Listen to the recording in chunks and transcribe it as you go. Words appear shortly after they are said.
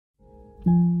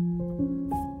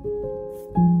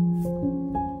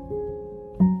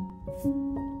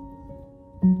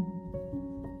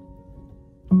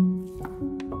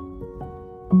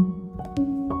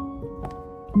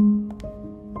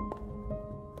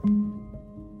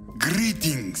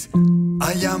Greetings.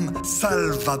 I am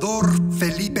Salvador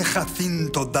Felipe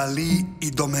Jacinto Dali y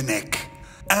Domenech,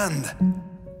 and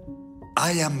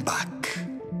I am back.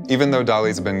 Even though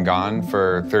Dali's been gone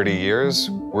for 30 years,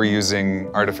 we're using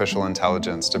artificial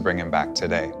intelligence to bring him back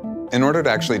today. In order to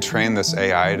actually train this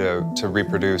AI to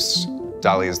reproduce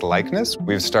Dali's likeness,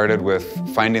 we've started with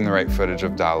finding the right footage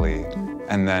of Dali,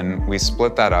 and then we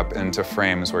split that up into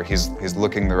frames where he's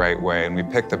looking the right way, and we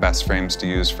pick the best frames to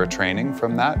use for training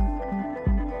from that.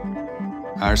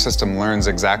 Our system learns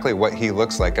exactly what he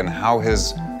looks like and how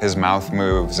his mouth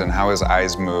moves and how his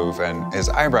eyes move and his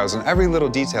eyebrows and every little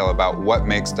detail about what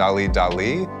makes Dali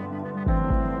Dali.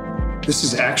 This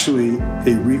is actually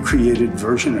a recreated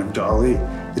version of Dali.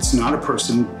 It's not a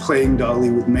person playing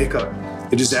Dali with makeup.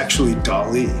 It is actually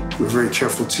Dali. We're very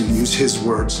careful to use his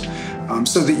words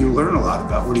so that you learn a lot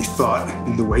about what he thought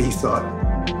and the way he thought.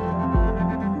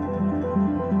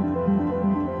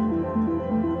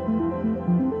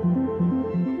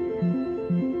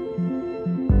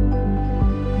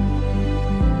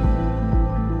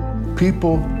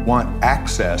 People want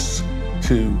access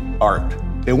to art.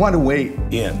 They want a way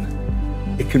in.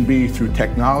 It can be through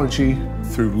technology,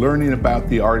 through learning about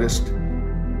the artist.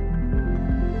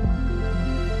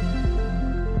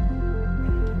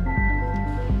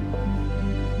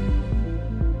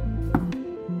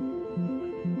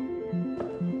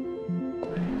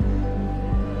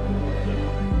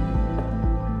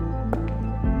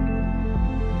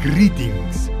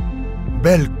 Greetings.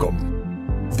 Welcome.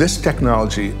 This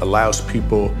technology allows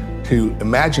people to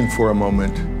imagine for a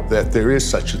moment that there is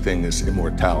such a thing as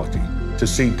immortality, to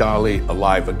see Dali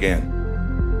alive again.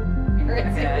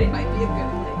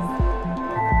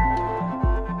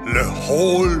 The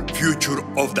whole future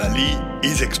of Dali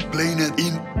is explained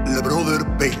in the brother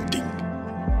painting.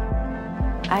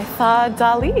 I saw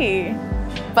Dali,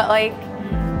 but like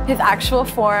his actual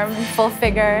form, full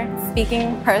figure,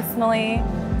 speaking personally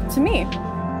to me.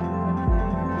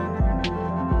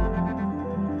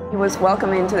 He was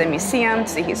welcomed into the museum to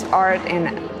see his art,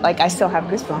 and like I still have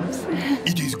goosebumps.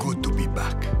 It is good to be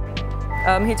back.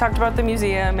 He talked about the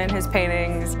museum and his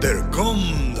paintings. There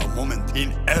comes a moment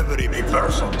in every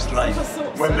person's life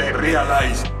when they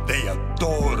realize they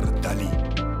adore Dali.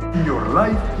 In your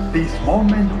life, this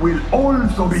moment will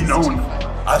also be known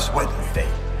as Wednesday.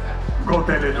 Go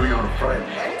tell it to your friends.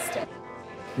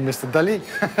 Mr. Dali,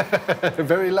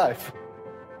 very live.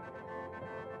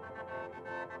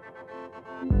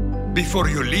 Before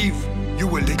you leave, you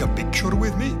will take a picture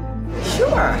with me?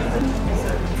 Sure.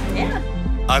 Yeah.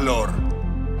 Alors.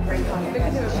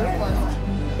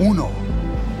 1,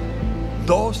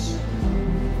 2,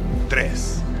 3.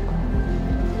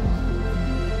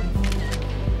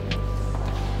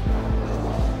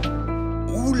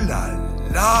 Ooh la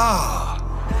la!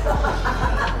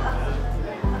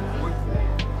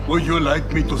 Would you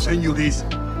like me to send you this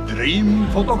dream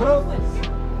photograph?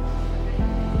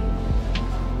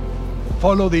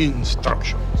 Follow the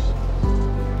instructions.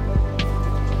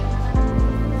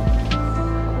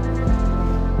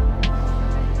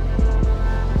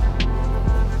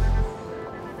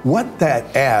 What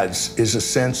that adds is a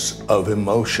sense of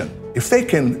emotion. If they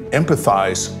can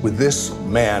empathize with this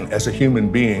man as a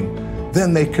human being,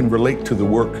 then they can relate to the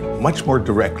work much more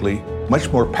directly,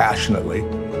 much more passionately.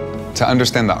 To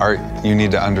understand the art, you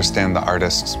need to understand the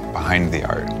artists behind the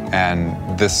art. And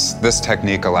this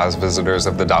technique allows visitors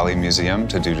of the Dali Museum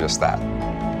to do just that.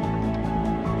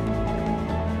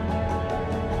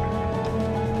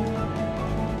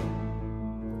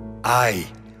 I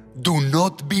do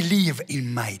not believe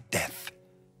in my death.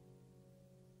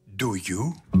 Do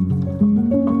you?